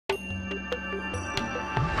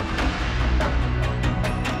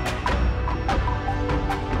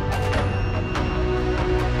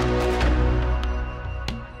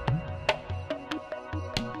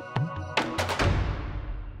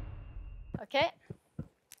Okay.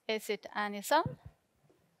 Is it any sound?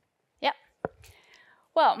 Yeah.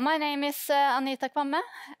 Well, my name is Anita Kvamme,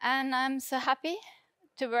 and I'm so happy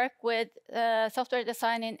to work with software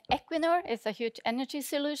design in Equinor. It's a huge energy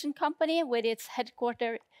solution company with its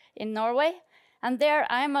headquarters in Norway. And there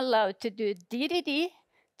I'm allowed to do DDD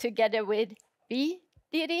together with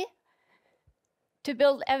BDD to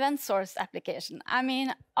build event source application. I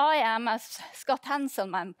mean, I am, as Scott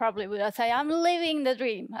Hanselman probably would say, I'm living the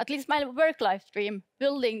dream, at least my work-life dream,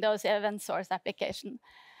 building those event source application.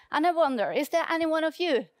 And I wonder, is there any one of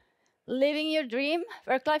you living your dream,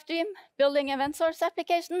 work-life dream, building event source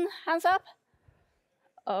application? Hands up.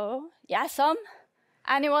 Oh, yeah, some.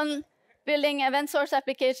 Anyone building event source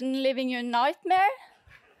application, living your nightmare?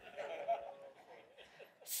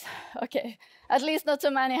 Okay, at least not so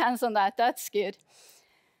many hands on that. That's good.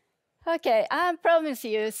 Okay, I promise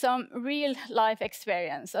you some real life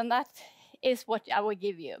experience, and that is what I will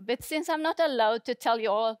give you. But since I'm not allowed to tell you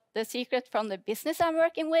all the secret from the business I'm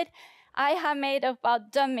working with, I have made up a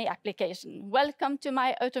dummy application. Welcome to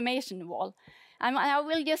my automation wall. And I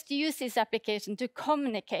will just use this application to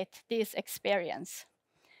communicate this experience.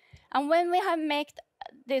 And when we have made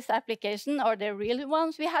this application, or the real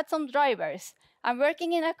ones, we had some drivers. I'm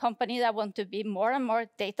working in a company that wants to be more and more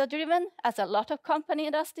data-driven, as a lot of companies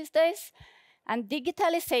does these days. And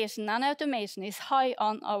digitalization and automation is high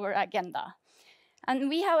on our agenda. And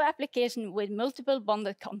we have an application with multiple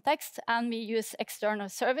bonded contexts, and we use external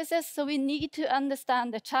services, so we need to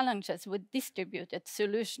understand the challenges with distributed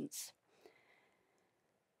solutions.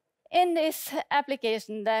 In this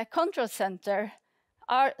application, the control center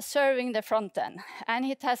are serving the front end, and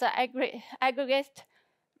it has an aggregate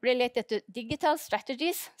related to digital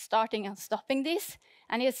strategies, starting and stopping this.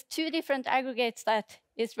 And it's two different aggregates that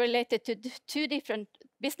is related to two different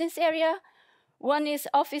business areas. One is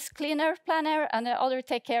office cleaner planner, and the other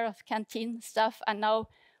take care of canteen stuff, and now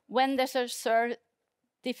when they serve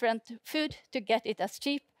different food to get it as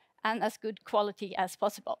cheap and as good quality as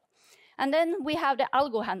possible. And then we have the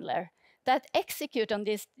algo handler that execute on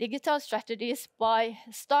these digital strategies by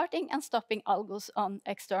starting and stopping algos on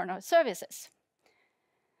external services.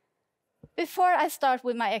 Before I start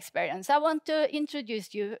with my experience, I want to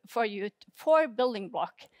introduce you 4 building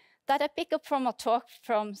blocks that I pick up from a talk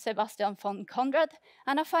from Sebastian von Conrad,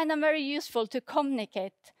 and I find them very useful to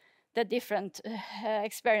communicate the different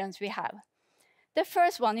experience we have. The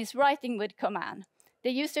first one is writing with command.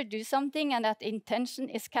 The user do something, and that intention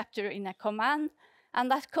is captured in a command, and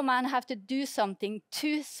that command have to do something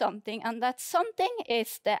to something, and that something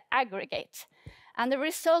is the aggregate. And the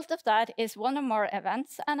result of that is one or more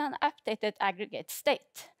events and an updated aggregate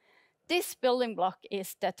state. This building block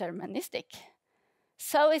is deterministic.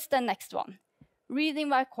 So is the next one, reading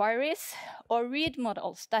by queries, or read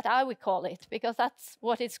models, that I would call it, because that's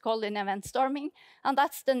what it's called in event storming, and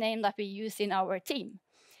that's the name that we use in our team.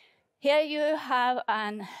 Here you have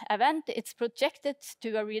an event, it's projected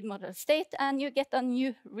to a read model state, and you get a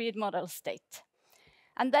new read model state.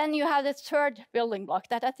 And then you have the third building block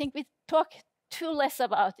that I think we talk too less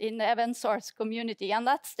about in the event source community, and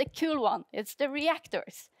that's the cool one. It's the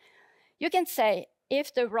reactors. You can say,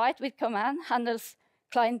 if the write with command handles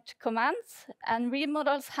client commands and read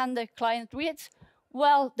models handle client reads,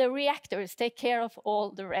 well, the reactors take care of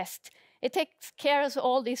all the rest. It takes care of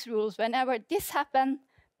all these rules. Whenever this happens,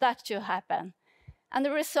 that should happen. And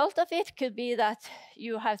the result of it could be that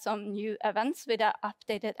you have some new events with an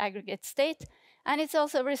updated aggregate state, and it's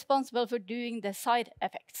also responsible for doing the side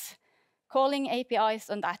effects, calling APIs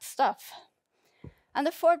and that stuff. And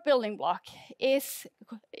the fourth building block is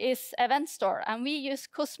event store, and we use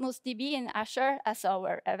Cosmos DB in Azure as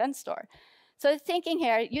our event store. So thinking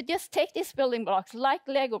here, you just take these building blocks like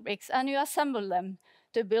Lego bricks and you assemble them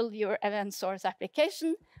to build your event source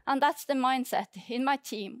application, and that's the mindset in my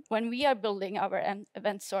team when we are building our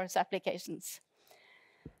event source applications.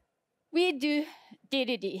 We do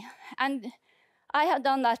DDD, and I have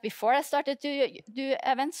done that before I started to do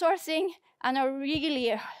event sourcing, and I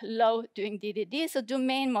really love doing DDD, so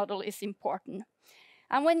domain model is important.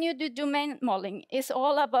 And when you do domain modeling, it's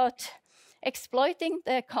all about exploiting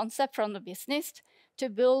the concept from the business to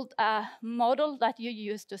build a model that you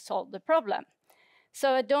use to solve the problem.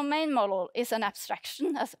 So a domain model is an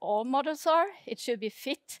abstraction, as all models are. It should be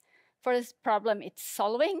fit for this problem it's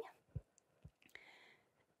solving.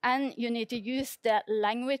 And you need to use the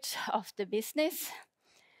language of the business.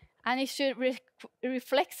 And it should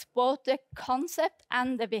reflect both the concept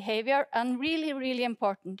and the behavior. And really, really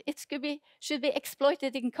important, it should be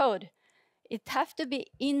exploited in code. It has to be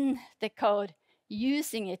in the code,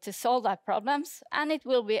 using it to solve our problems, and it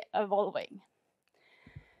will be evolving.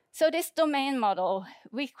 So this domain model,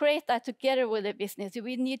 we create that together with the business.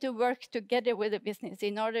 We need to work together with the business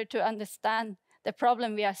in order to understand the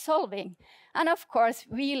problem we are solving. And of course,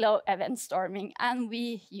 we love event storming and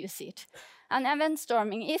we use it. And event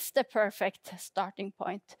storming is the perfect starting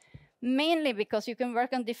point, mainly because you can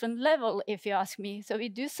work on different levels, if you ask me. So we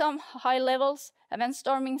do some high levels event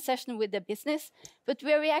storming session with the business, but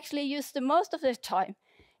where we actually use the most of the time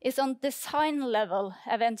is on design level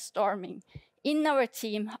event storming. In our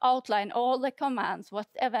team, outline all the commands, what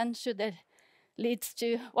event should it leads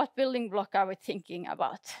to, what building block are we thinking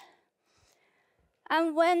about.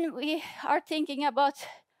 And when we are thinking about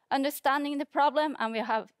understanding the problem and we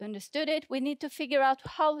have understood it, we need to figure out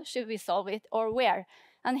how should we solve it or where.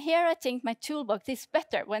 And here I think my toolbox is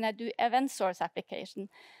better when I do event source application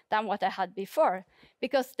than what I had before,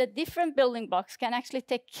 because the different building blocks can actually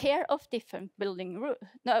take care of different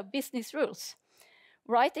business rules.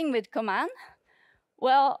 Writing with command,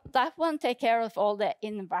 well, that one takes care of all the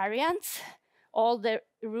invariants, all the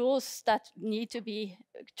rules that need to be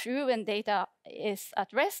true when data is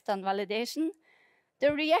at rest and validation.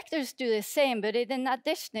 The reactors do the same, but in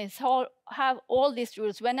addition, it have all these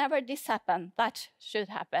rules. Whenever this happens, that should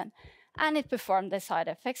happen. And it performs the side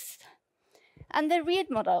effects. And the read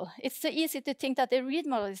model, it's so easy to think that the read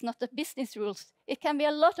model is not the business rules. It can be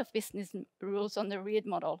a lot of business rules on the read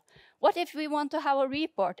model. What if we want to have a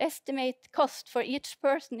report, estimate cost for each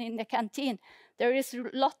person in the canteen? There is a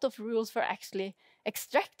lot of rules for actually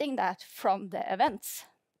extracting that from the events.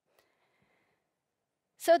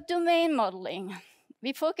 So domain modeling.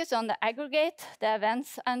 We focus on the aggregate, the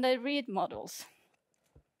events, and the read models.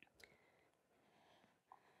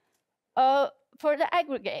 For the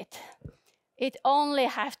aggregate, it only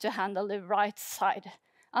has to handle the right side.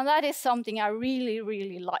 And that is something I really,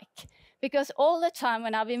 really like. Because all the time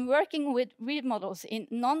when I've been working with read models in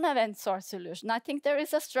non-event source solution, I think there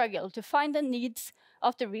is a struggle to find the needs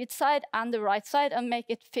of the read side and the right side and make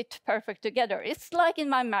it fit perfect together. It's like in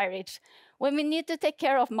my marriage. When we need to take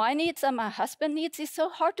care of my needs and my husband's needs, it's so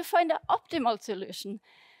hard to find the optimal solution.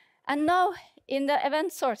 And now in the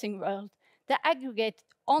event sourcing world, the aggregate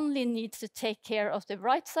only needs to take care of the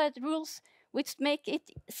right side rules, which make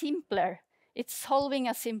it simpler. It's solving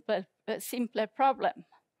a simpler problem.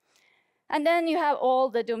 And then you have all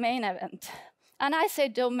the domain event. And I say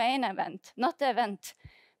domain event, not event,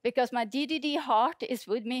 because my DDD heart is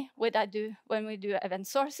with me when we do event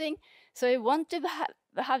sourcing. So I want to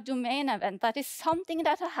have domain event. That is something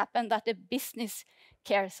that happened that the business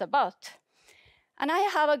cares about. And I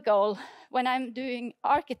have a goal when I'm doing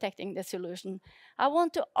architecting the solution. I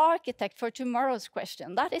want to architect for tomorrow's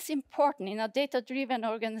question. That is important in a data-driven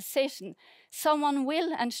organization. Someone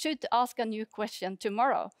will and should ask a new question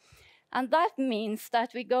tomorrow. And that means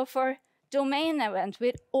that we go for domain event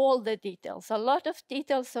with all the details, a lot of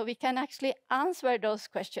details, so we can actually answer those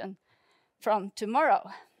questions from tomorrow.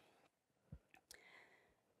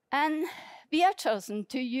 And we have chosen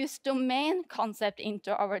to use domain concept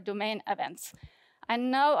into our domain events. I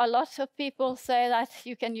know a lot of people say that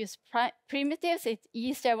you can use primitives, it's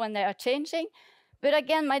easier when they are changing. But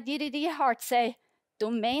again, my DDD heart say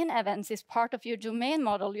domain events is part of your domain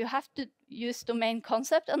model. You have to use domain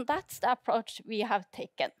concept, and that's the approach we have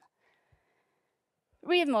taken.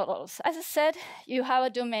 Read models. As I said, you have a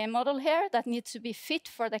domain model here that needs to be fit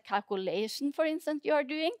for the calculation, for instance, you are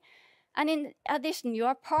doing. And in addition, you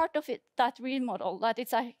are part of that read model that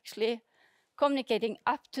is actually communicating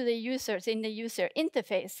up to the users in the user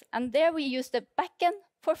interface. And there we use the backend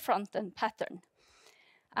for front-end pattern.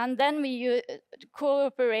 And then we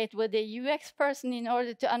cooperate with the UX person in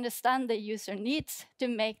order to understand the user needs to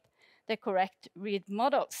make the correct read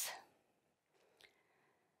models.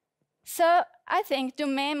 So I think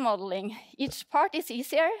domain modeling, each part is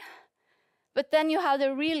easier, but then you have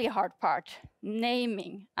the really hard part,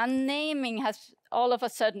 naming. And naming has all of a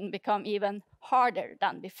sudden become even harder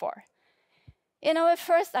than before. In our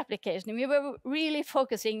first application, we were really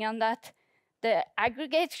focusing on that the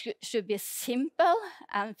aggregate should be simple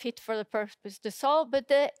and fit for the purpose to solve, but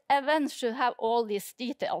the events should have all these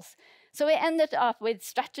details. So we ended up with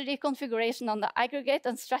strategy configuration on the aggregate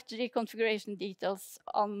and strategy configuration details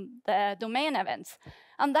on the domain events.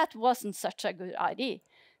 And that wasn't such a good idea.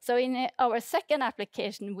 So in our second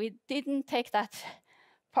application, we didn't take that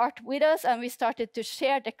part with us, and we started to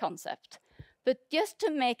share the concept. But just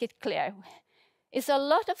to make it clear, it's a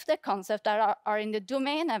lot of the concepts that are in the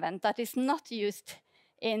domain event that is not used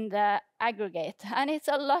in the aggregate. And it's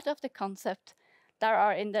a lot of the concepts that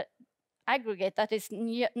are in the aggregate that is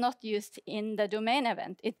not used in the domain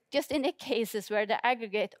event. It's just in the cases where the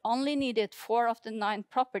aggregate only needed 4 of the 9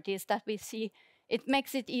 properties that we see it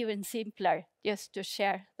makes it even simpler just to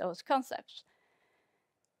share those concepts.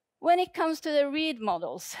 When it comes to the read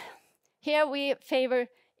models, here we favor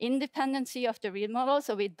independency of the read model,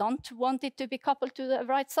 so we don't want it to be coupled to the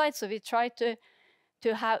right side, so we try to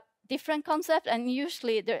have different concepts, and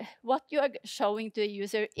usually what you are showing to the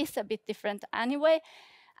user is a bit different anyway,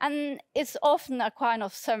 and it's often a kind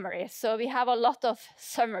of summary, so we have a lot of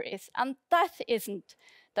summaries, and that isn't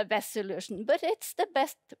the best solution, but it's the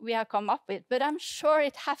best we have come up with, but I'm sure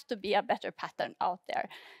it has to be a better pattern out there.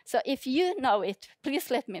 So if you know it, please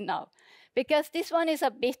let me know, because this one is a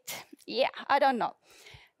bit, I don't know.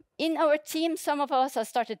 In our team, some of us have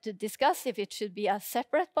started to discuss if it should be a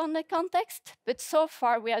separate bonded context, but so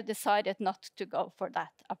far we have decided not to go for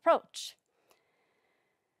that approach.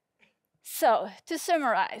 So, to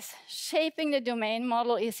summarize, shaping the domain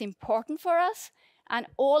model is important for us, and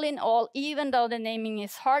all in all, even though the naming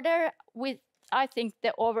is harder, I think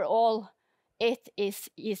the overall it is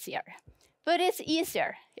easier. But it's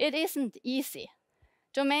easier. It isn't easy.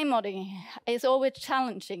 Domain modeling is always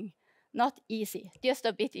challenging. Not easy, just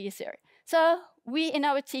a bit easier. So we in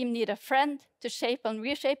our team need a friend to shape and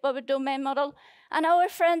reshape our domain model, and our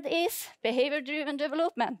friend is behavior-driven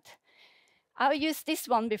development. I've used this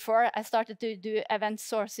one before. I started to do event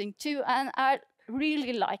sourcing too, and I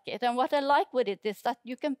really like it. And what I like with it is that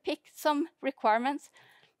you can pick some requirements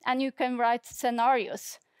and you can write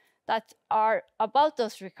scenarios that are about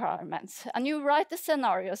those requirements. And you write the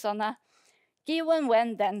scenarios on a given,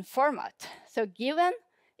 when, then format. So given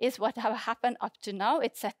is what have happened up to now,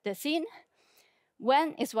 it set the scene.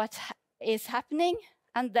 When is what is happening,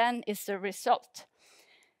 and then is the result.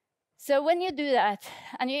 So when you do that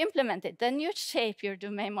and you implement it, then you shape your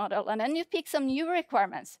domain model, and then you pick some new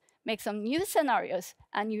requirements, make some new scenarios,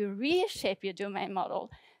 and you reshape your domain model.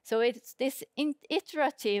 So it's this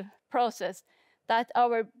iterative process that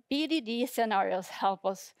our DDD scenarios help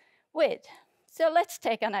us with. So let's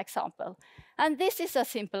take an example. And this is a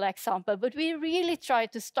simple example, but we really try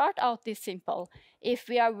to start out this simple if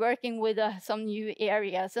we are working with some new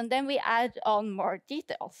areas, and then we add on more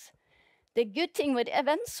details. The good thing with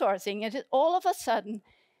event sourcing is that all of a sudden,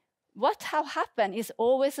 what have happened is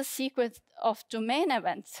always a sequence of domain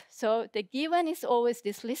events. So the given is always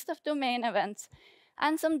this list of domain events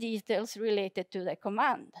and some details related to the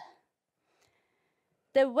command.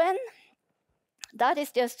 The when, that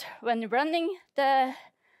is just when running the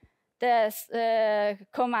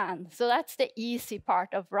command. So that's the easy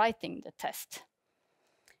part of writing the test.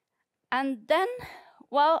 And then,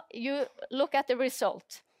 well, you look at the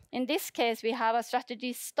result. In this case, we have a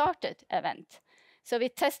strategy started event. So we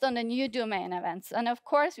test on the new domain events. And of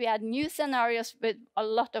course, we had new scenarios with a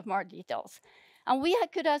lot of more details. And we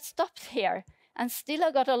could have stopped here and still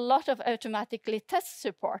have got a lot of automatically test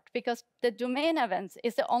support, because the domain events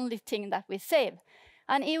is the only thing that we save.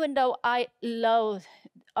 And even though I love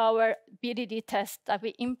our BDD tests that we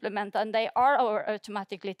implement, and they are our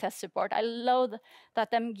automatically test support, I love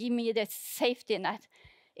that them give me the safety net.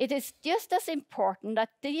 It is just as important that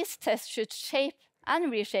these tests should shape and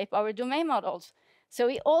reshape our domain models. So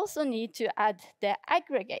we also need to add the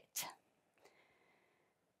aggregate.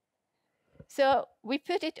 So we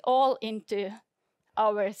put it all into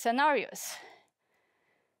our scenarios.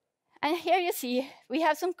 And here you see we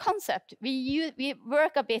have some concept. We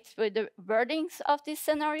work a bit with the wordings of these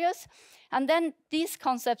scenarios, and then these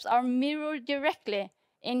concepts are mirrored directly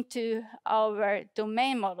into our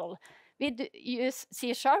domain model. We use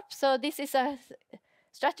C#, so this is a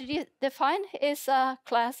strategy defined is a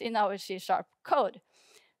class in our C# code.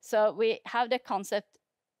 So we have the concept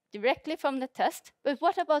directly from the test, but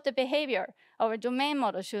what about the behavior? Our domain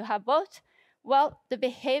model should have both. Well, the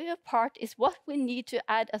behavior part is what we need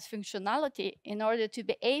to add as functionality in order to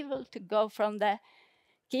be able to go from the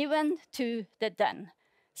given to the then.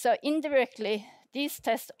 So indirectly, these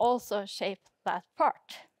tests also shape that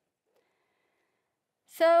part.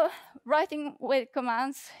 So writing with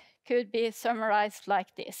commands could be summarized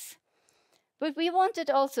like this. But we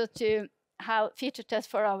wanted also to have feature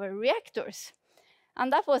tests for our reactors.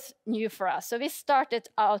 And that was new for us. So we started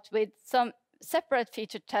out with some separate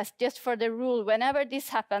feature test just for the rule. Whenever this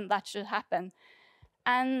happened, that should happen.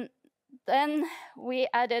 And then we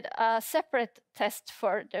added a separate test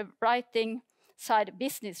for the writing side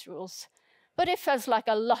business rules. But it felt like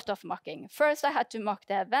a lot of mocking. First, I had to mock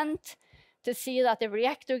the event to see that the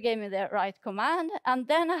reactor gave me the right command. And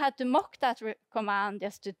then I had to mock that command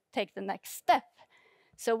just to take the next step.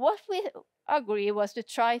 So what we agreed was to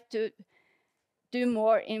try to do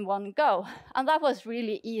more in one go. And that was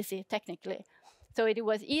really easy technically. So it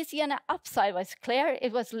was easy, and the upside was clear.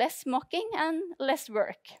 It was less mocking and less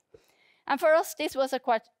work. And for us, this was a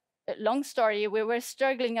quite long story. We were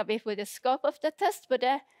struggling a bit with the scope of the test, but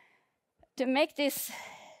to make this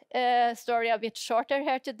story a bit shorter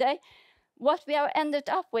here today, what we have ended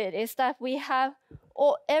up with is that we have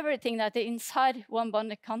everything that is inside one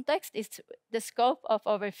bonded context is the scope of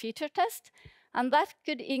our feature test, and that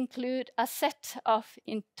could include a set of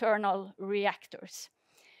internal reactors.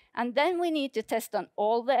 And then we need to test on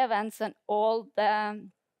all the events and all the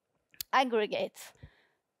aggregates.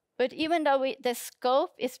 But even though the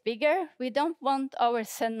scope is bigger, we don't want our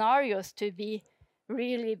scenarios to be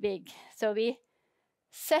really big. So we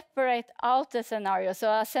separate out the scenarios. So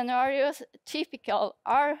our scenarios typical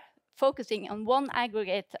are focusing on one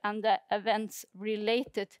aggregate and the events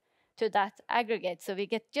related to that aggregate. So we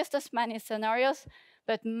get just as many scenarios,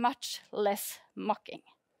 but much less mocking.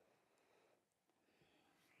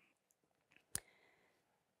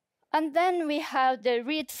 And then we have the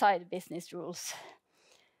read side business rules.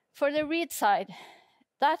 For the read side,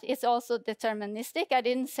 that is also deterministic. I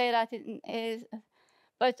didn't say that it is,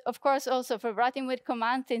 but of course also for writing with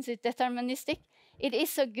command, since it's deterministic, it is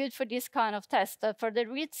so good for this kind of test. For the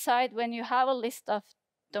read side, when you have a list of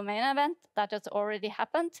domain events that has already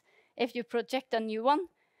happened, if you project a new one,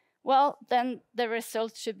 well, then the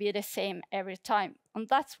result should be the same every time. And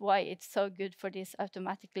that's why it's so good for this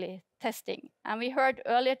automatically testing. And we heard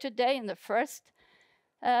earlier today in the first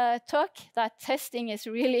talk that testing is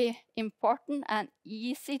really important and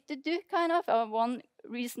easy to do, kind of, or one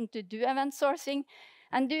reason to do event sourcing.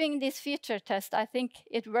 And doing this feature test, I think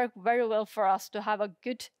it worked very well for us to have a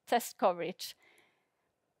good test coverage.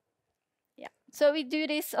 Yeah, so we do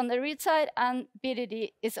this on the read side, and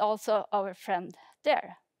DDD is also our friend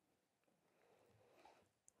there.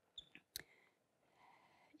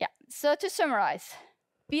 Yeah, so to summarize,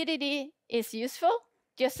 DDD is useful,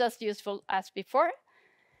 just as useful as before.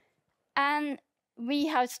 And we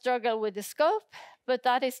have struggled with the scope, but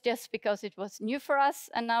that is just because it was new for us.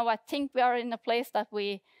 And now I think we are in a place that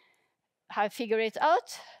we have figured it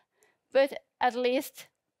out, but at least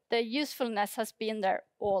the usefulness has been there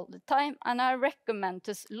all the time. And I recommend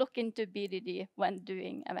to look into DDD when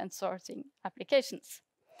doing event sourcing applications.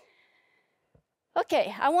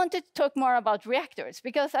 Okay, I want to talk more about reactors,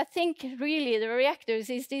 because I think really the reactors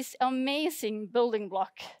is this amazing building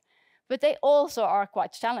block, but they also are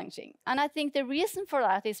quite challenging. And I think the reason for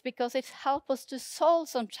that is because it helps us to solve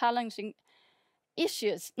some challenging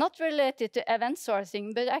issues, not related to event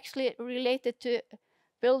sourcing, but actually related to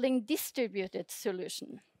building distributed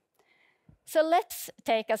solution. So let's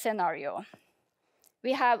take a scenario.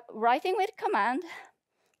 We have writing with command.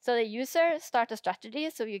 So the user starts a strategy,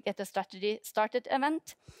 so you get a strategy started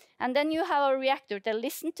event. And then you have a reactor that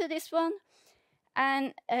listens to this one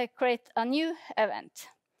and create a new event.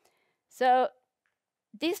 So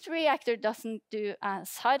this reactor doesn't do a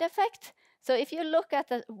side effect. So if you look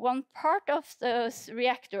at one part of this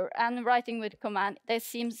reactor and writing with command, they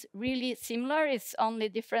seem really similar. Its only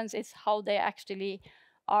difference is how they actually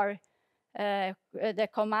are. The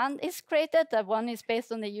command is created. The one is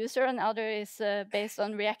based on the user, and the other is based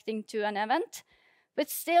on reacting to an event. But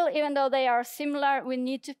still, even though they are similar, we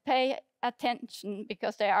need to pay attention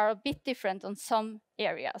because they are a bit different on some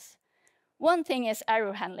areas. One thing is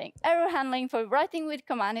error handling. Error handling for writing with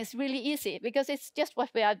command is really easy because it's just what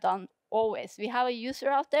we have done always. We have a user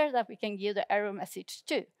out there that we can give the error message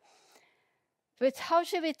to. But how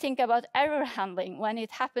should we think about error handling when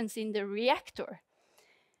it happens in the reactor?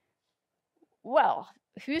 Well,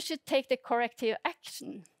 who should take the corrective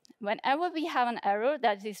action? Whenever we have an error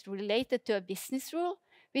that is related to a business rule,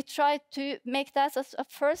 we try to make that as a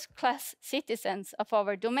first-class citizens of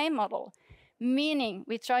our domain model, meaning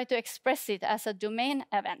we try to express it as a domain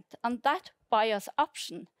event. And that bias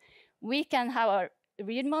option, we can have our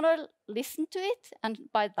read model listen to it, and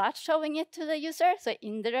by that showing it to the user, so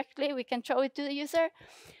indirectly we can show it to the user,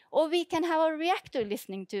 or we can have a reactor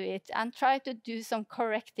listening to it and try to do some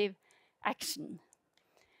corrective action.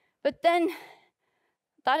 But then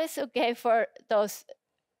that is okay for those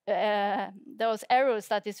errors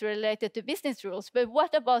that is related to business rules. But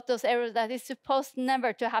what about those errors that is supposed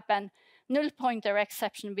never to happen? Null pointer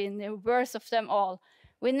exception being the worst of them all.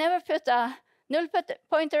 We never put a null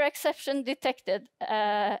pointer exception detected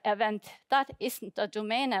event. That isn't a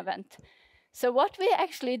domain event. So what we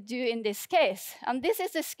actually do in this case, and this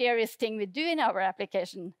is the scariest thing we do in our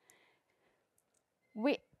application,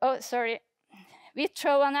 we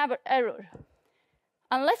throw an error.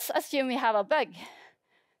 And let's assume we have a bug.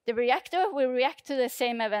 The reactor will react to the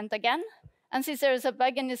same event again. And since there is a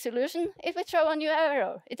bug in the solution, if we throw a new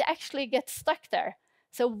error, it actually gets stuck there.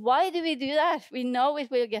 So why do we do that? We know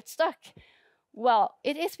it will get stuck. Well,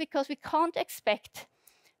 it is because we can't expect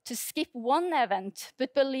to skip one event,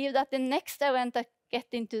 but believe that the next event that get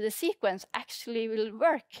into the sequence actually will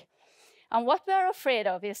work. And what we are afraid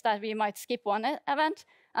of is that we might skip one event,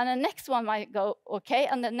 and the next one might go okay,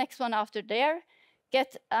 and the next one after there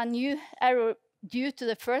get a new error due to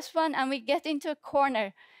the first one, and we get into a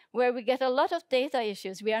corner where we get a lot of data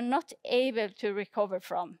issues we are not able to recover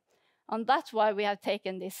from. And that's why we have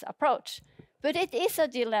taken this approach. But it is a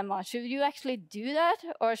dilemma. Should you actually do that,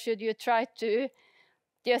 or should you try to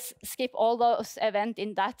just skip all those events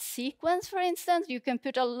in that sequence, for instance? You can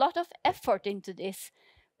put a lot of effort into this.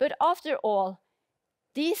 But after all,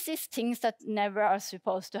 these is things that never are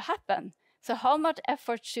supposed to happen. So how much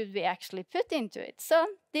effort should we actually put into it? So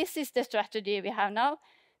this is the strategy we have now.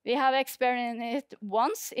 We have experimented it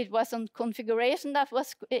once. It was on configuration that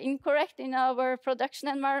was incorrect in our production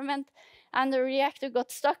environment, and the reactor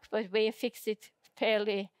got stuck, but we fixed it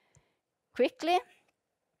fairly quickly.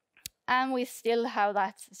 And we still have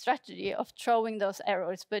that strategy of throwing those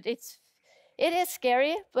errors, but it is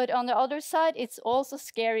scary, but on the other side, it's also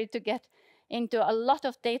scary to get into a lot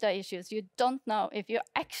of data issues you don't know if you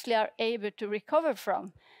actually are able to recover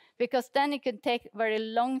from, because then it can take a very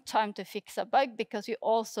long time to fix a bug, because you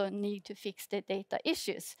also need to fix the data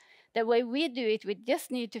issues. The way we do it, we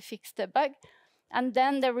just need to fix the bug, and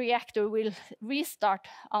then the reactor will restart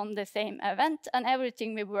on the same event, and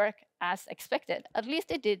everything will work as expected. At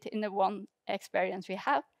least it did in the one experience we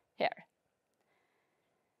have here.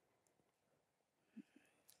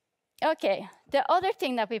 Okay, the other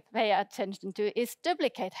thing that we pay attention to is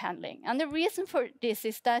duplicate handling. And the reason for this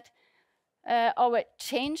is that our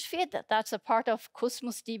change feed, that's a part of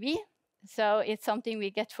Cosmos DB. So it's something we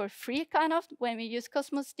get for free, kind of, when we use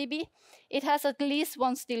Cosmos DB. It has at least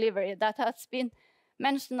once delivery. That has been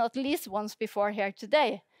mentioned at least once before here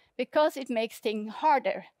today, because it makes things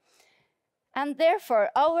harder. And therefore,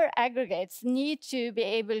 our aggregates need to be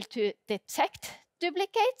able to detect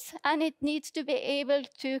duplicates, and it needs to be able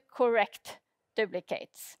to correct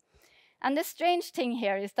duplicates. And the strange thing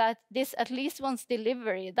here is that this at least once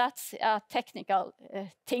delivery, that's a technical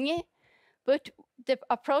thingy, but the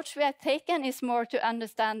approach we have taken is more to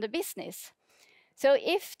understand the business. So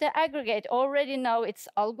if the aggregate already know it's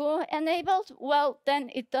algo enabled, well,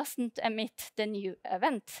 then it doesn't emit the new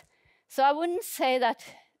event. So I wouldn't say that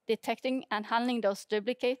detecting and handling those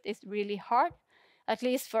duplicates is really hard. At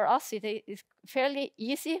least for us, it is fairly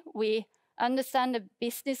easy. We understand the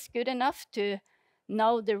business good enough to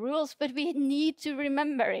know the rules, but we need to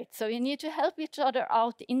remember it. So we need to help each other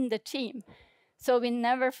out in the team, so we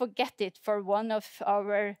never forget it for one of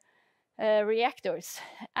our reactors.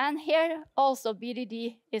 And here also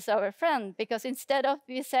DDD is our friend, because instead of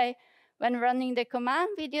we say when running the command,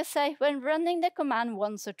 we just say when running the command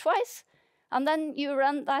once or twice, and then you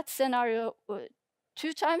run that scenario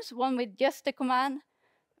 2 times, one with just the command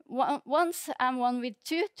once and one with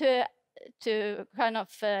 2 to kind of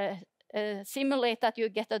simulate that you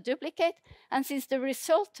get a duplicate. And since the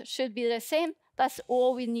result should be the same, that's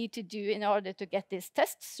all we need to do in order to get this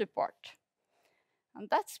test support. And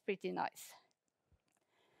that's pretty nice.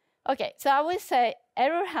 Okay, so I would say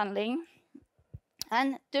error handling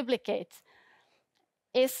and duplicates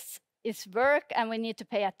is work, and we need to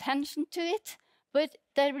pay attention to it. But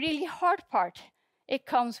the really hard part, it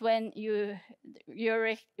comes when your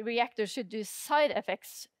reactor should do side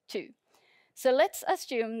effects too. So let's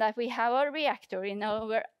assume that we have a reactor in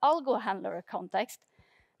our algo handler context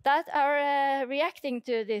that are reacting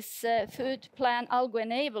to this food plan algo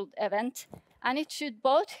enabled event, and it should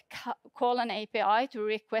both call an API to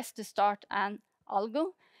request to start an algo,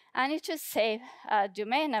 and it should save a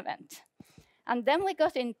domain event. And then we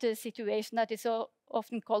got into a situation that is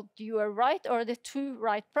often called dual right, or the two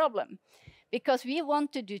right problem, because we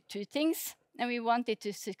want to do 2 things, and we want it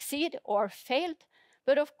to succeed or fail.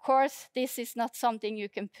 But of course, this is not something you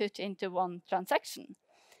can put into one transaction.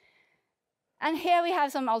 And here we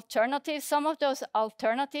have some alternatives. Some of those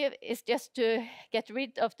alternatives is just to get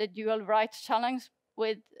rid of the dual right challenge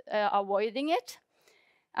with avoiding it.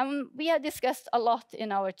 And we have discussed a lot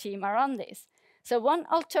in our team around this. So one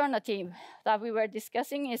alternative that we were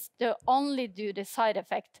discussing is to only do the side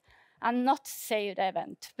effect and not save the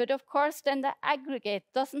event. But of course, then the aggregate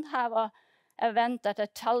doesn't have an event that are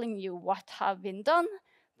telling you what have been done,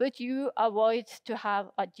 but you avoid to have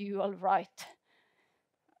a dual right.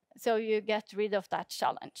 So you get rid of that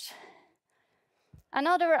challenge.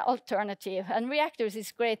 Another alternative, and reactors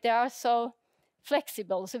is great, they are so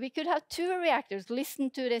flexible. So we could have 2 reactors listen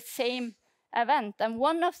to the same event, and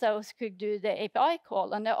one of those could do the API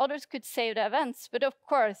call, and the others could save the events. But of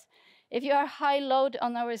course, if you are high load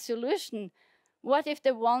on our solution, what if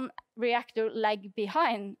the one reactor lag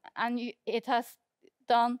behind and it has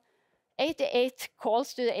done 88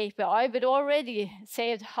 calls to the API, but already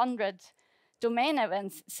saved 100 domain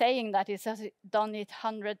events saying that it has done it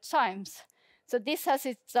 100 times. So this has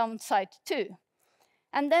its downside too.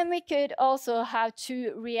 And then we could also have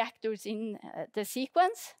 2 reactors in the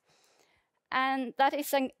sequence. And that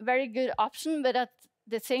is a very good option, but at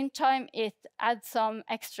the same time, it adds some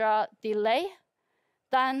extra delay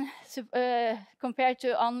than compared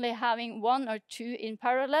to only having 1 or 2 in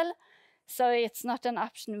parallel. So it's not an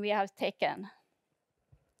option we have taken.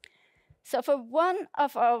 So for one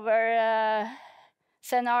of our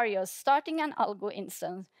scenarios, starting an algo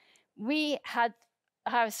instance, we have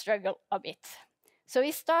struggled a bit. So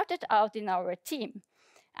we started out in our team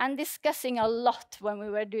and discussing a lot when we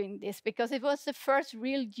were doing this, because it was the first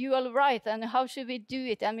real dual write, and how should we do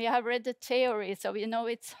it? And we have read the theory, so we know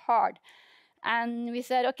it's hard. And we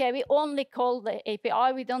said, okay, we only call the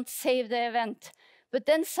API, we don't save the event. But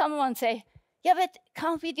then someone say, yeah, but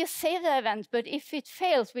can't we just save the event? But if it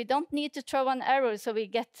fails, we don't need to throw an error, so we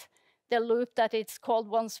get the loop that it's called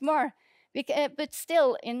once more. But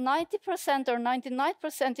still, in 90% or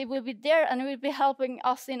 99%, it will be there and it will be helping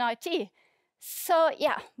us in IT. So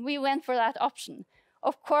yeah, we went for that option.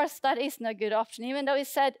 Of course, that isn't a good option, even though we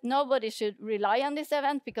said nobody should rely on this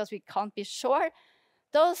event because we can't be sure.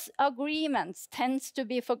 Those agreements tend to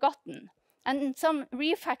be forgotten. And in some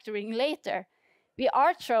refactoring later, we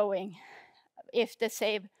are throwing if the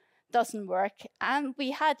save doesn't work. And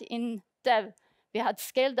we had in dev, we had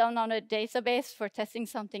scaled down on a database for testing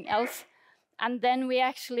something else. And then we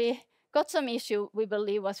actually got some issue we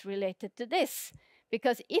believe was related to this.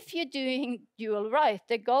 Because if you're doing dual write,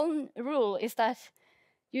 the golden rule is that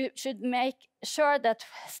you should make sure that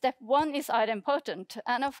step 1 is idempotent.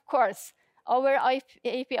 And of course, our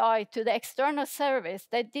API to the external service,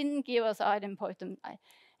 they didn't give us idempotent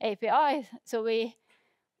API, so we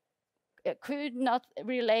could not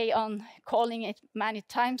rely on calling it many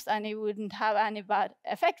times and it wouldn't have any bad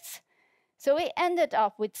effects. So we ended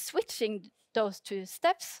up with switching those 2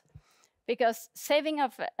 steps, because saving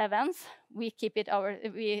of events, we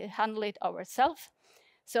handle it ourselves.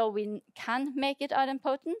 So we can make it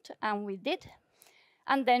idempotent, and we did.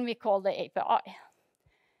 And then we call the API.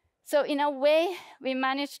 So in a way, we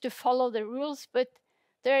managed to follow the rules, but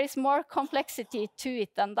there is more complexity to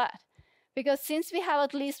it than that. Because since we have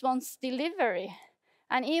at least once delivery,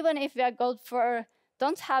 and even if we are good for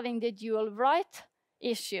not having the dual write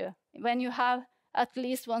issue, when you have at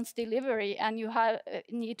least once delivery and you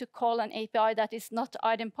need to call an API that is not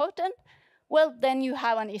idempotent, well, then you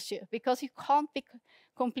have an issue, because you can't be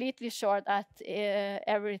completely sure that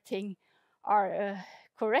everything are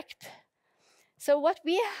correct. So what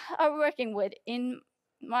we are working with in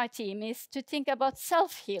my team is to think about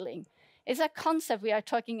self-healing. It's a concept we are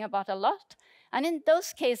talking about a lot. And in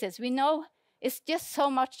those cases, we know it's just so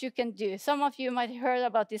much you can do. Some of you might have heard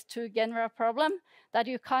about this 2 genera problem, that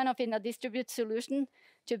you kind of in a distributed solution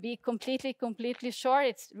to be completely sure,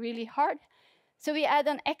 it's really hard. So we add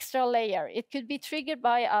an extra layer. It could be triggered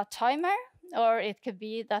by a timer, or it could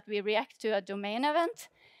be that we react to a domain event.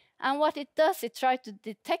 And what it does, it tries to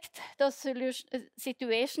detect those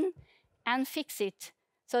situation and fix it.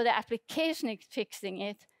 So the application is fixing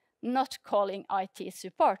it, not calling IT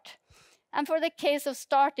support. And for the case of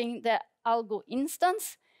starting the algo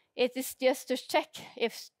instance, it is just to check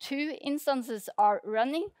if 2 instances are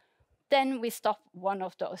running, then we stop one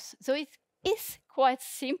of those. So it is quite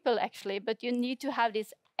simple actually, but you need to have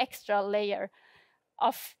this extra layer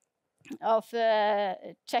of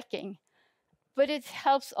checking. But it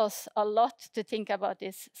helps us a lot to think about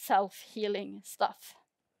this self-healing stuff.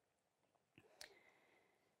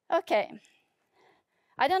 Okay.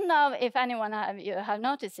 I don't know if anyone of you have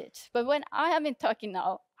noticed it, but when I have been talking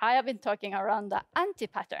now, I have been talking around the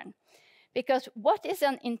anti-pattern. Because what is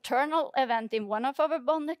an internal event in one of our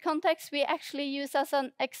bonded contexts, we actually use as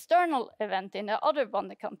an external event in the other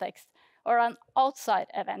bonded context, or an outside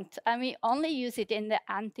event. And we only use it in the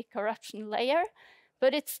anti-corruption layer,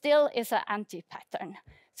 but it still is an anti-pattern.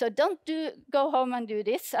 So don't go home and do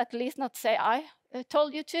this, at least not say I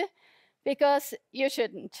told you to, because you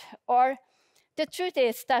shouldn't. Or the truth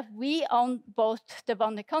is that we own both the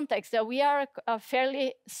bonded context. So we are a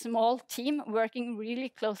fairly small team working really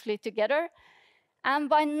closely together. And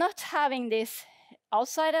by not having this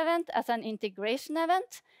outside event as an integration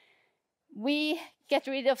event, we get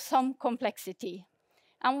rid of some complexity.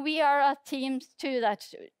 And we are a team too that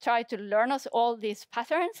try to learn us all these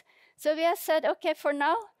patterns. So we have said, okay, for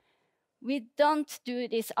now, we don't do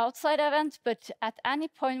this outside event, but at any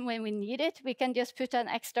point when we need it, we can just put an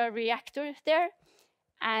extra reactor there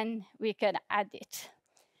and we can add it.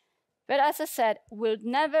 But as I said, we'd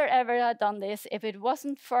never ever have done this if it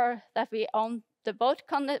wasn't for that we own the both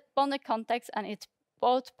bonded contacts and it's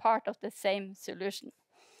both part of the same solution.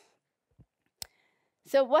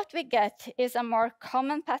 So what we get is a more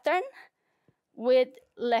common pattern with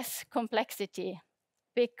less complexity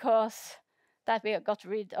because that we got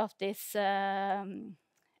rid of this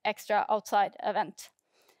extra outside event.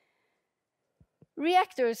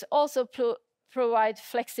 Reactors also provide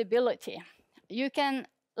flexibility. You can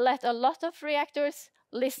let a lot of reactors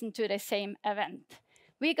listen to the same event.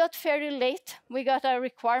 We got fairly late. We got a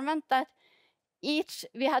requirement that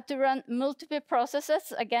we had to run multiple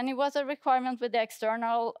processes. Again, it was a requirement with the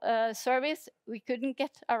external service. We couldn't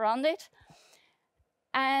get around it.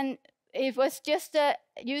 And it was just a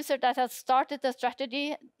user that had started the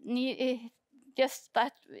strategy, just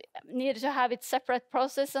that needed to have its separate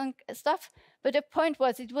process and stuff. But the point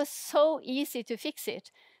was, it was so easy to fix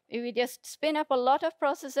it. We just spin up a lot of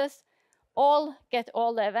processes, all get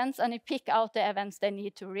all the events, and it pick out the events they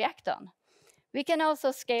need to react on. We can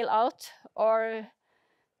also scale out or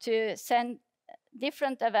to send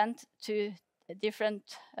different events to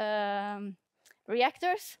different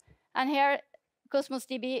reactors. And here, Cosmos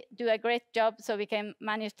DB do a great job, so we can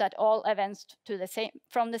manage that all events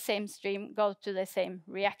from the same stream go to the same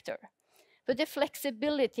reactor. But the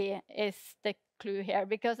flexibility is the clue here,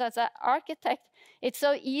 because as an architect, it's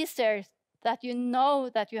so easier that you know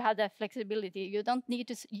that you have that flexibility. You don't need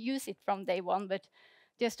to use it from day one, but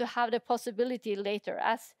just to have the possibility later,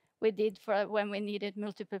 as we did for when we needed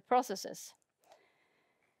multiple processes.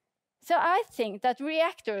 So I think that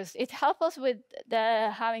reactors, it helps us with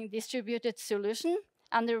having distributed solution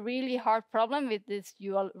and the really hard problem with this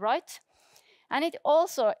dual write. And it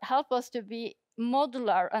also helps us to be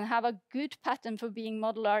modular and have a good pattern for being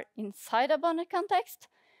modular inside a bonded context.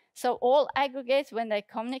 So all aggregates, when they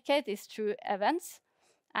communicate, is through events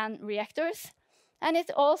and reactors. And it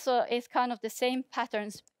also is kind of the same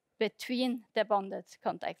patterns between the bonded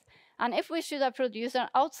contacts. And if we should have produced an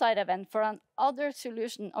outside event for another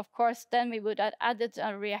solution, of course, then we would have added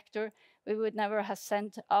a reactor. We would never have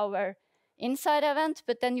sent our inside event,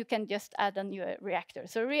 but then you can just add a new reactor.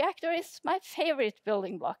 So reactor is my favorite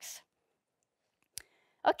building blocks.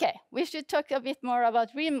 Okay, we should talk a bit more about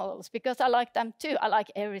read models, because I like them too. I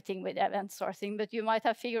like everything with event sourcing, but you might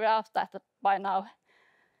have figured out that by now.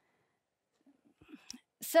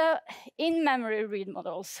 So in-memory read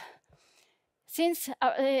models. Since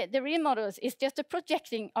the read models is just a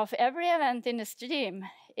projecting of every event in the stream,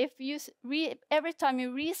 if you every time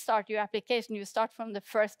you restart your application, you start from the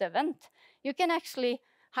first event, you can actually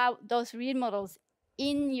have those read models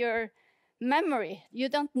in your memory. You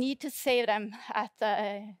don't need to save them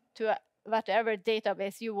to whatever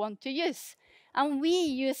database you want to use. And we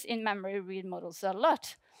use in-memory read models a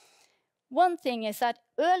lot. One thing is that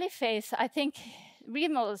early phase, I think read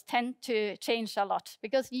models tend to change a lot,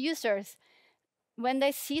 because users, when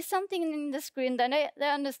they see something in the screen, then they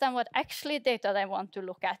understand what actually data they want to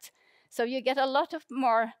look at. So you get a lot of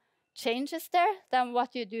more changes there than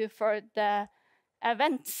what you do for the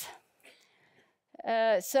events.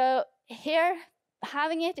 So here,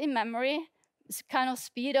 having it in memory kind of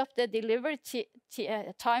speed up the delivery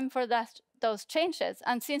time for those changes.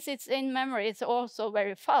 And since it's in memory, it's also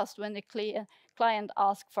very fast when the client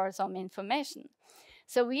asks for some information.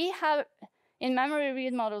 So we have in-memory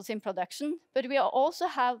read models in production, but we also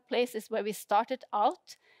have places where we started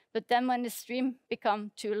out, but then when the stream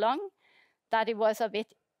became too long, that it was a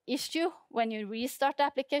bit issue. When you restart the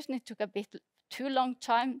application, it took a bit too long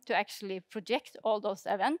time to actually project all those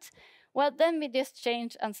events. Well, then we just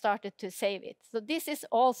changed and started to save it. So this is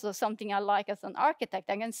also something I like as an architect.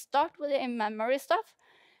 I can start with the in-memory stuff,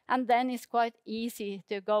 and then it's quite easy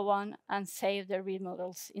to go on and save the read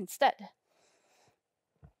models instead.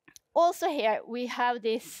 Also here, we have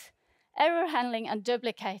this error handling and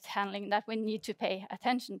duplicate handling that we need to pay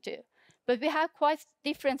attention to. But we have quite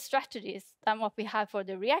different strategies than what we have for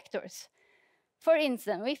the reactors. For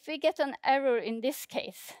instance, if we get an error in this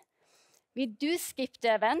case, we do skip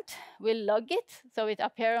the event, we log it, so it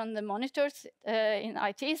appears on the monitors in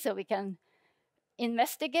IT, so we can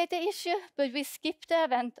investigate the issue, but we skip the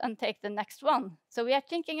event and take the next one. So we are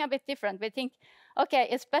thinking a bit different. We think, okay,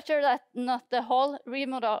 it's better that not the whole read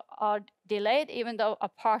model are delayed, even though a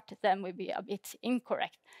part of them will be a bit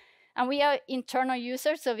incorrect. And we are internal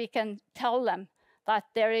users, so we can tell them that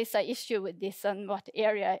there is an issue with this and what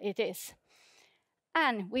area it is.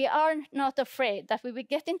 And we are not afraid that we will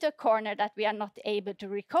get into a corner that we are not able to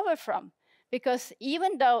recover from. Because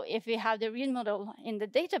even though if we have the read model in the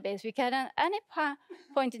database, we can at any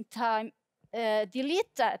point in time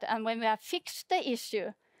delete that. And when we have fixed the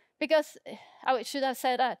issue, because I should have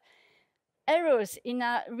said that, errors in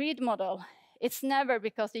a read model, it's never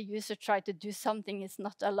because the user tried to do something it's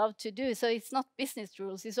not allowed to do. So it's not business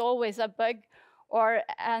rules. It's always a bug or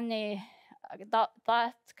any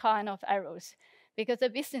that kind of errors, because the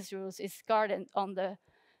business rules is guarded on the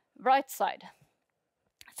right side.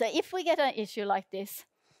 So if we get an issue like this,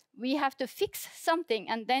 we have to fix something,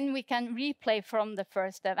 and then we can replay from the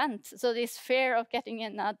first event. So this fear of getting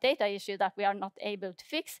in a data issue that we are not able to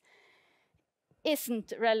fix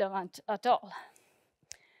isn't relevant at all.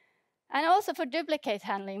 And also for duplicate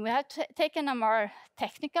handling, we have taken a more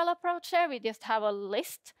technical approach here. We just have a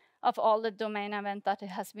list of all the domain events that it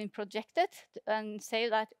has been projected and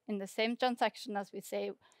save that in the same transaction as we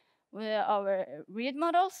save our read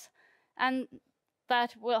models. And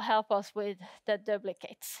that will help us with the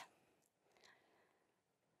duplicates.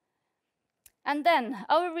 And then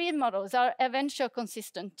our read models are eventually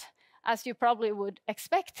consistent, as you probably would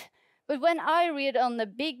expect. But when I read on the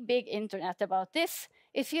big internet about this,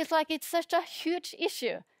 it feels like it's such a huge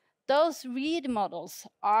issue. Those read models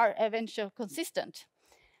are eventually consistent.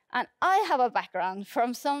 And I have a background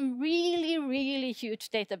from some really huge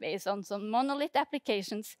database on some monolith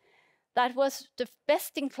applications that was the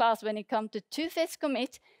best in class when it comes to two-phase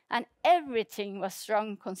commit, and everything was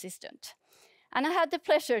strong, consistent. And I had the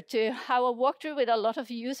pleasure to have a walkthrough with a lot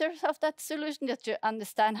of users of that solution just to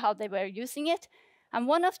understand how they were using it. And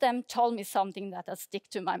one of them told me something that has stuck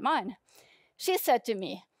to my mind. She said to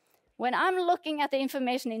me, when I'm looking at the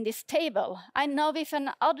information in this table, I know if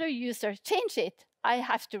another user changes it, I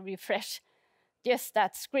have to refresh just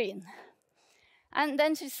that screen. And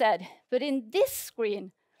then she said, but in this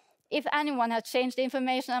screen, if anyone has changed the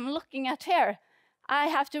information I'm looking at here, I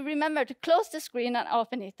have to remember to close the screen and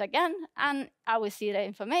open it again, and I will see the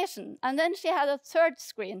information. And then she had a third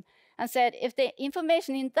screen and said, if the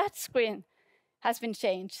information in that screen has been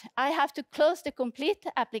changed, I have to close the complete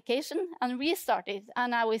application and restart it,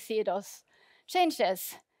 and I will see those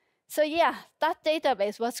changes. So yeah, that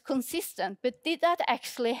database was consistent, but did that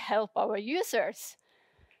actually help our users?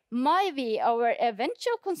 Maybe our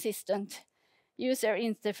eventual consistent user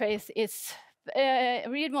interface is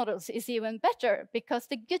read models is even better, because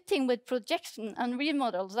the good thing with projection and read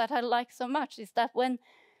models that I like so much is that when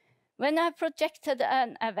I projected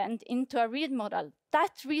an event into a read model,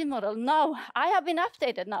 that read model now, I have been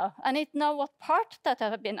updated now, and it knows what part that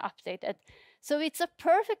have been updated. So it's a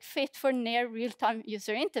perfect fit for near real-time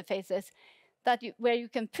user interfaces where you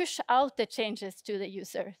can push out the changes to the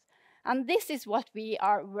users. And this is what we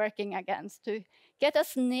are working against, to get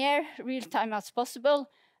as near real-time as possible,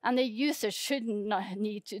 and the user shouldn't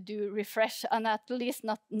need to do refresh, and at least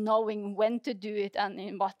not knowing when to do it and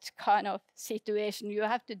in what kind of situation you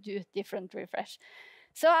have to do different refresh.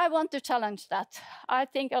 So I want to challenge that. I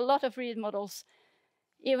think a lot of read models,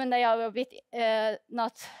 even they are a bit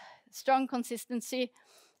not strong consistency,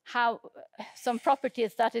 have some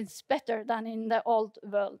properties that is better than in the old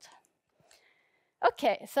world.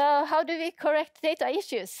 Okay, so how do we correct data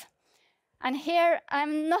issues? And here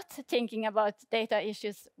I'm not thinking about data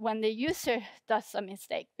issues when the user does a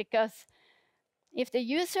mistake, because if the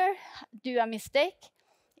user do a mistake,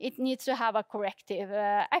 it needs to have a corrective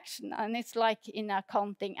action, and it's like in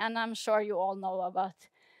accounting, and I'm sure you all know about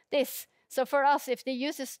this. So for us, if the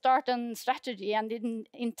user start a strategy and didn't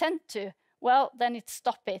intend to, well, then it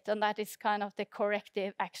stop it, and that is kind of the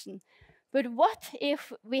corrective action. But what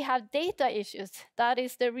if we have data issues? That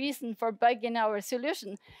is the reason for bug in our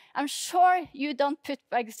solution. I'm sure you don't put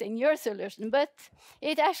bugs in your solution, but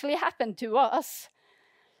it actually happened to us.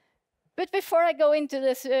 But before I go into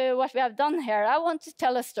this, what we have done here, I want to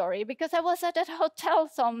tell a story, because I was at a hotel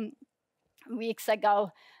some weeks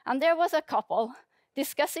ago, and there was a couple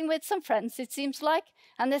discussing with some friends, it seems like,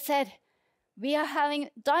 and they said, we are having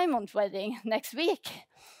diamond wedding next week.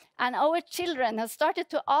 And our children have started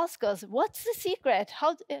to ask us, what's the secret?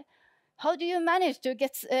 How do you manage to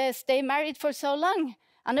stay married for so long?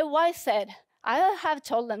 And the wife said, I have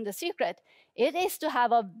told them the secret. It is to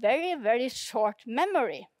have a very short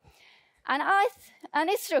memory. And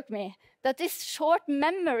it struck me that this short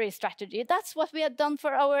memory strategy, that's what we have done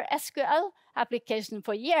for our SQL application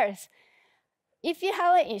for years. If you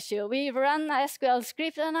have an issue, we run a SQL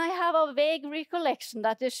script, and I have a vague recollection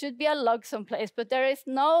that there should be a log someplace, but there is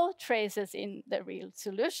no traces in the real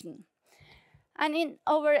solution. And in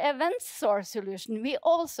our event source solution, we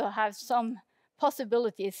also have some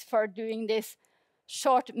possibilities for doing this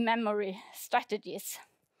short memory strategies.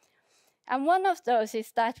 And one of those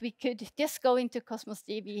is that we could just go into Cosmos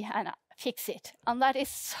DB and fix it. And that is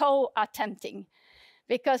so tempting,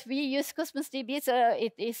 because we use Cosmos DB, so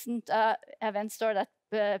it isn't an event store that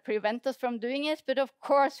prevent us from doing it, but of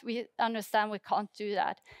course we understand we can't do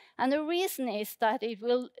that. And the reason is that it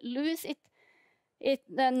will lose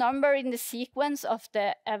the number in the sequence of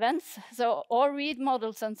the events. So all read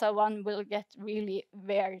models and so on will get really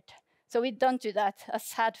weird. So we don't do that, a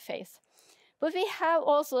sad phase. But we have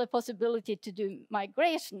also a possibility to do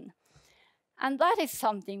migration. And that is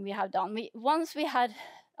something we have done. Once we had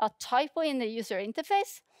a typo in the user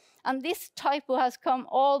interface, and this typo has come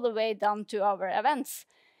all the way down to our events.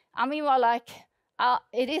 And we were like,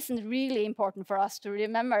 it isn't really important for us to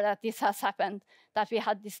remember that this has happened, that we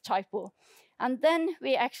had this typo. And then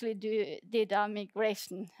we actually did a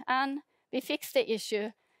migration, and we fixed the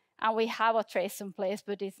issue, and we have a trace in place,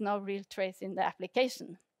 but it's no real trace in the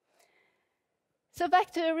application. So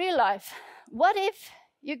back to real life. What if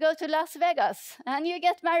you go to Las Vegas, and you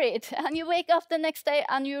get married, and you wake up the next day,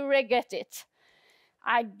 and you regret it?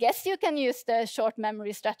 I guess you can use the short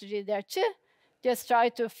memory strategy there too. Just try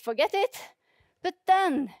to forget it. But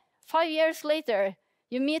then, 5 years later,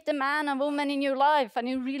 you meet the man and woman in your life, and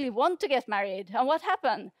you really want to get married. And what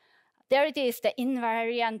happened? There it is, the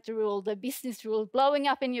invariant rule, the business rule, blowing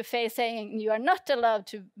up in your face saying you are not allowed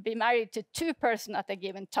to be married to 2 persons at a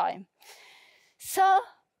given time. So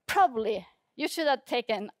probably you should have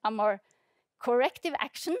taken a more corrective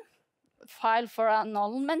action, file for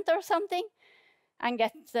annulment or something, and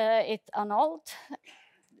get it annulled.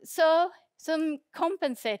 So some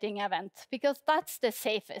compensating event, because that's the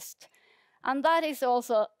safest. And that is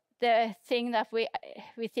also the thing that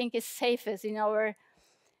we think is safest in our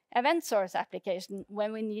event source application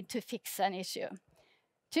when we need to fix an issue.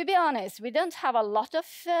 To be honest, we don't have a lot of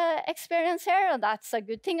experience here, and that's a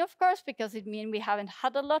good thing, of course, because it means we haven't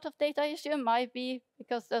had a lot of data issue. Might be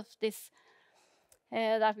because of this,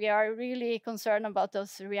 that we are really concerned about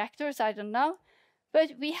those reactors, I don't know.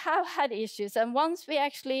 But we have had issues, and once we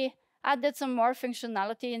actually added some more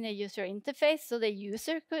functionality in the user interface so the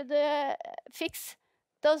user could fix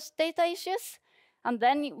those data issues, and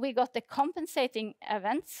then we got the compensating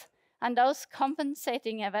events, and those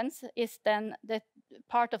compensating events is then the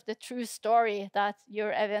part of the true story that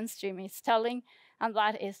your event stream is telling, and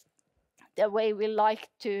that is the way we like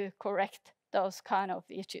to correct those kind of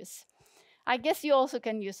issues. I guess you also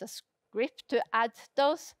can use a script to add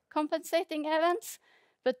those compensating events,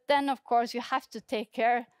 but then of course you have to take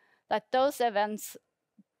care that those events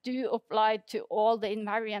do apply to all the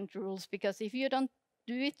invariant rules, because if you don't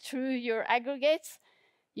do it through your aggregates,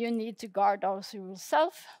 you need to guard those rules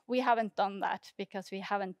self. We haven't done that because we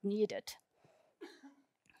haven't needed.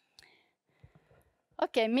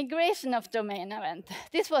 Okay, migration of domain event.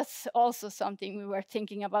 This was also something we were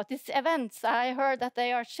thinking about. These events, I heard that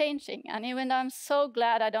they are changing, and even though I'm so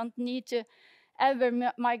glad I don't need to ever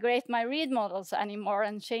migrate my read models anymore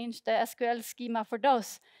and change the SQL schema for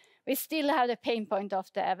those, we still have the pain point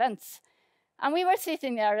of the events. And we were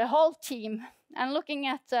sitting there, the whole team, and looking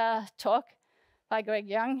at a talk by Greg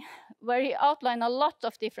Young, where he outlined a lot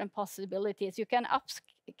of different possibilities. You can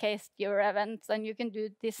upcase your events, and you can do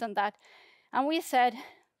this and that. And we said,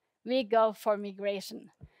 we go for migration.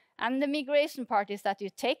 And the migration part is that you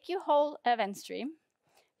take your whole event stream,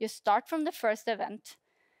 you start from the first event,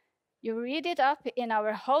 you read it up in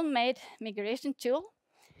our homemade migration tool,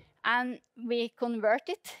 and we convert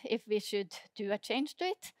it if we should do a change to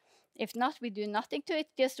it. If not, we do nothing to it,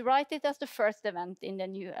 just write it as the first event in the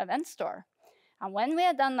new event store. And when we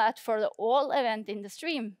have done that for the all event in the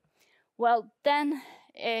stream, well, then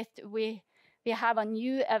we have a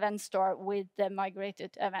new event store with the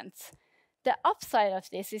migrated events. The upside of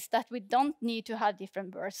this is that we don't need to have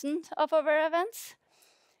different versions of our events.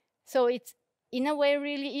 So it's in a way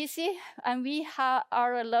really easy, and we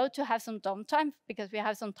are allowed to have some downtime because we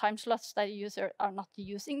have some time slots that users are not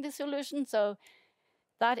using the solution, so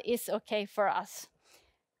that is okay for us.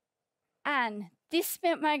 And this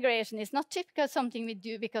migration is not typical something we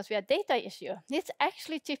do because we have data issue. It's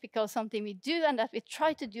actually typical something we do and that we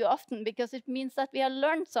try to do often because it means that we have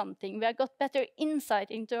learned something. We have got better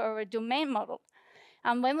insight into our domain model.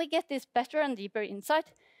 And when we get this better and deeper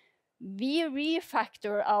insight, we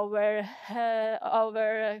refactor our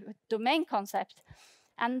domain concept.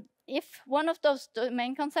 And if one of those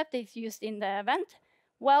domain concepts is used in the event,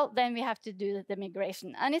 well, then we have to do the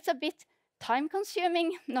migration. And it's a bit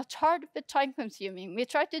time-consuming, not hard, but time-consuming. We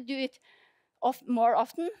try to do it more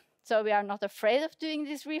often, so we are not afraid of doing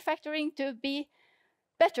this refactoring to be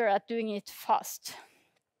better at doing it fast.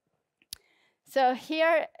 So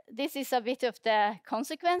here, this is a bit of the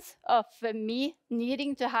consequence of me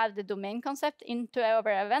needing to have the domain concept into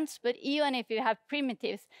our events. But even if you have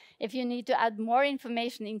primitives, if you need to add more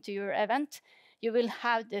information into your event, you will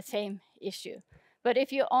have the same issue. But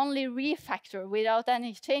if you only refactor without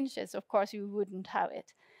any changes, of course, you wouldn't have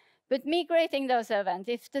it. But migrating those events,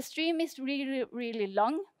 if the stream is really, really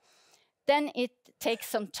long, then it takes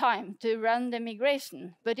some time to run the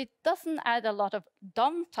migration, but it doesn't add a lot of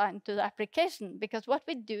downtime to the application, because what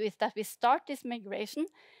we do is that we start this migration,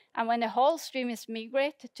 and when the whole stream is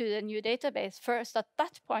migrated to the new database, first at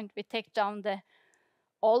that point we take down the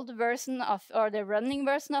old version of, or the running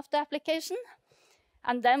version of the application,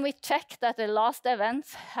 and then we check that the last event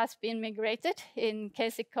has been migrated in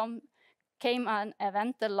case it came an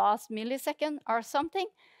event the last millisecond or something.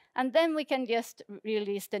 And then we can just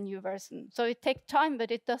release the new version. So it takes time,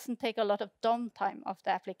 but it doesn't take a lot of downtime of the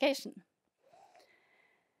application.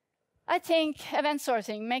 I think event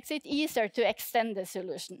sourcing makes it easier to extend the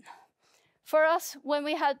solution. For us, when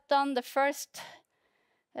we had done the first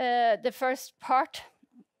part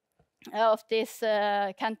of this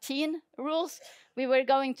canteen rules, we were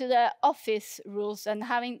going to the office rules and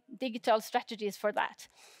having digital strategies for that.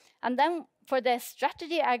 And then for the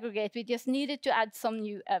strategy aggregate, we just needed to add some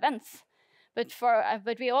new events. But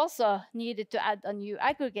we also needed to add a new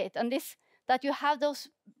aggregate. And this, that you have those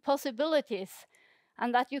possibilities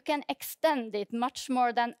and that you can extend it much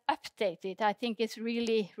more than update it, I think is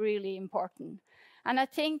really, really important. And I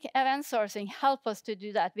think event sourcing helps us to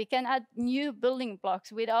do that. We can add new building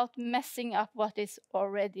blocks without messing up what is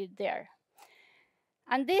already there.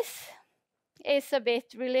 And this is a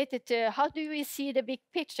bit related to how do we see the big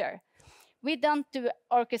picture. We don't do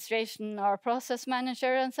orchestration or process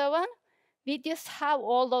manager and so on. We just have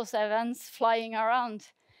all those events flying around.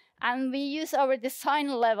 And we use our design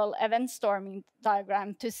level event storming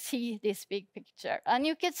diagram to see this big picture. And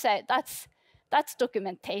you could say that's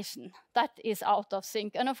documentation. That is out of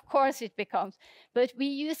sync. And of course it becomes, but we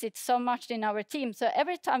use it so much in our team. So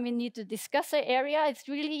every time we need to discuss an area, it's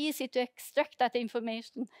really easy to extract that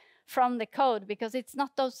information from the code, because it's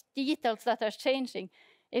not those details that are changing.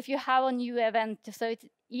 If you have a new event, so it's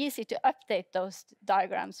easy to update those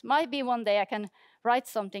diagrams. Might be one day I can write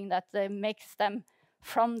something that makes them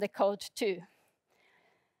from the code too.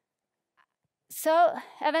 So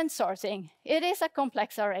event sourcing, it is a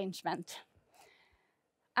complex arrangement.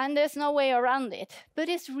 And there's no way around it. But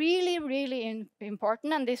it's really, really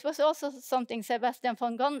important. And this was also something Sebastian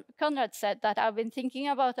von Conrad said that I've been thinking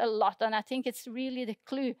about a lot. And I think it's really the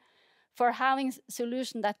clue for having a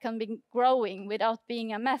solution that can be growing without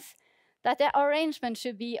being a mess, that the arrangement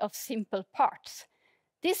should be of simple parts.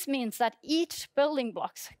 This means that each building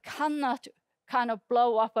blocks cannot kind of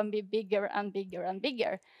blow up and be bigger and bigger and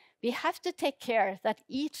bigger. We have to take care that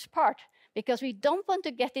each part, because we don't want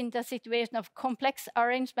to get into a situation of complex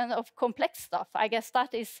arrangement of complex stuff. I guess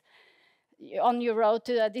that is on your road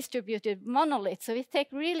to a distributed monolith. So we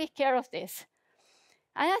take really care of this.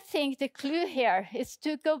 And I think the clue here is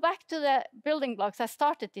to go back to the building blocks I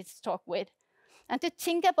started this talk with, and to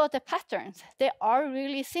think about the patterns. They are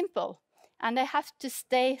really simple, and they have to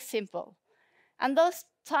stay simple. And those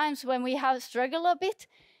times when we have struggled a bit,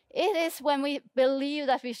 it is when we believe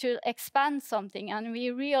that we should expand something and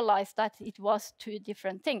we realize that it was two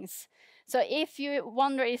different things. So if you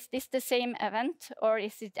wonder, is this the same event or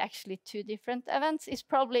is it actually two different events? It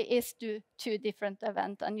probably is two different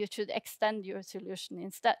events, and you should extend your solution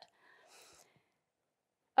instead.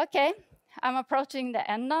 Okay, I'm approaching the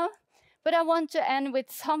end now, but I want to end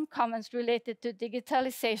with some comments related to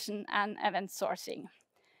digitalization and event sourcing.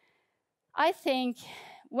 I think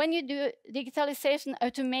when you do digitalization,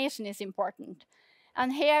 automation is important.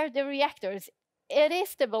 And here, the reactors, it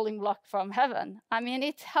is the building block from heaven. I mean,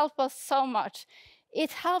 it helps us so much.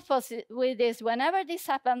 It helps us with this. Whenever this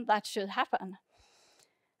happens, that should happen.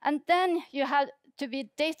 And then you have to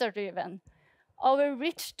be data-driven. Our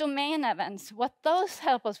rich domain events, what those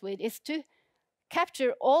help us with is to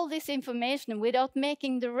capture all this information without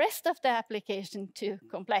making the rest of the application too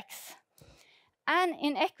complex. And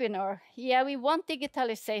in Equinor, yeah, we want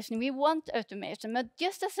digitalization, we want automation, but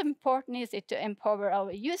just as important is it to empower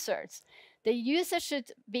our users. The user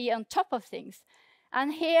should be on top of things.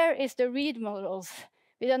 And here is the read models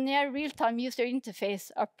with a near real-time user interface,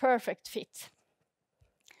 a perfect fit.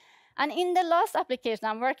 And in the last application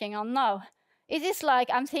I'm working on now, it is like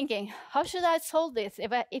I'm thinking, how should I solve this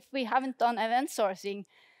if we haven't done event sourcing?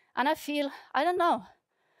 And I feel, I don't know.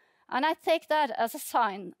 And I take that as a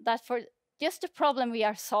sign that for just the problem we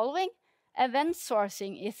are solving, event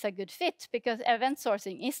sourcing is a good fit, because event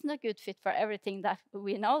sourcing isn't a good fit for everything that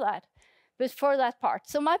we know that, but for that part.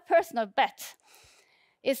 So my personal bet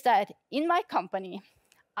is that in my company,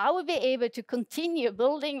 I will be able to continue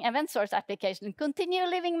building event source application, continue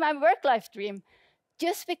living my work life dream,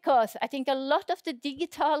 just because I think a lot of the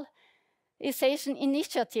digital digitalization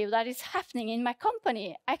initiative that is happening in my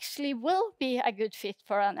company actually will be a good fit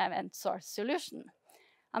for an event source solution.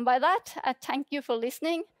 And by that, I thank you for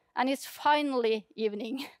listening, and it's finally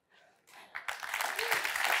evening.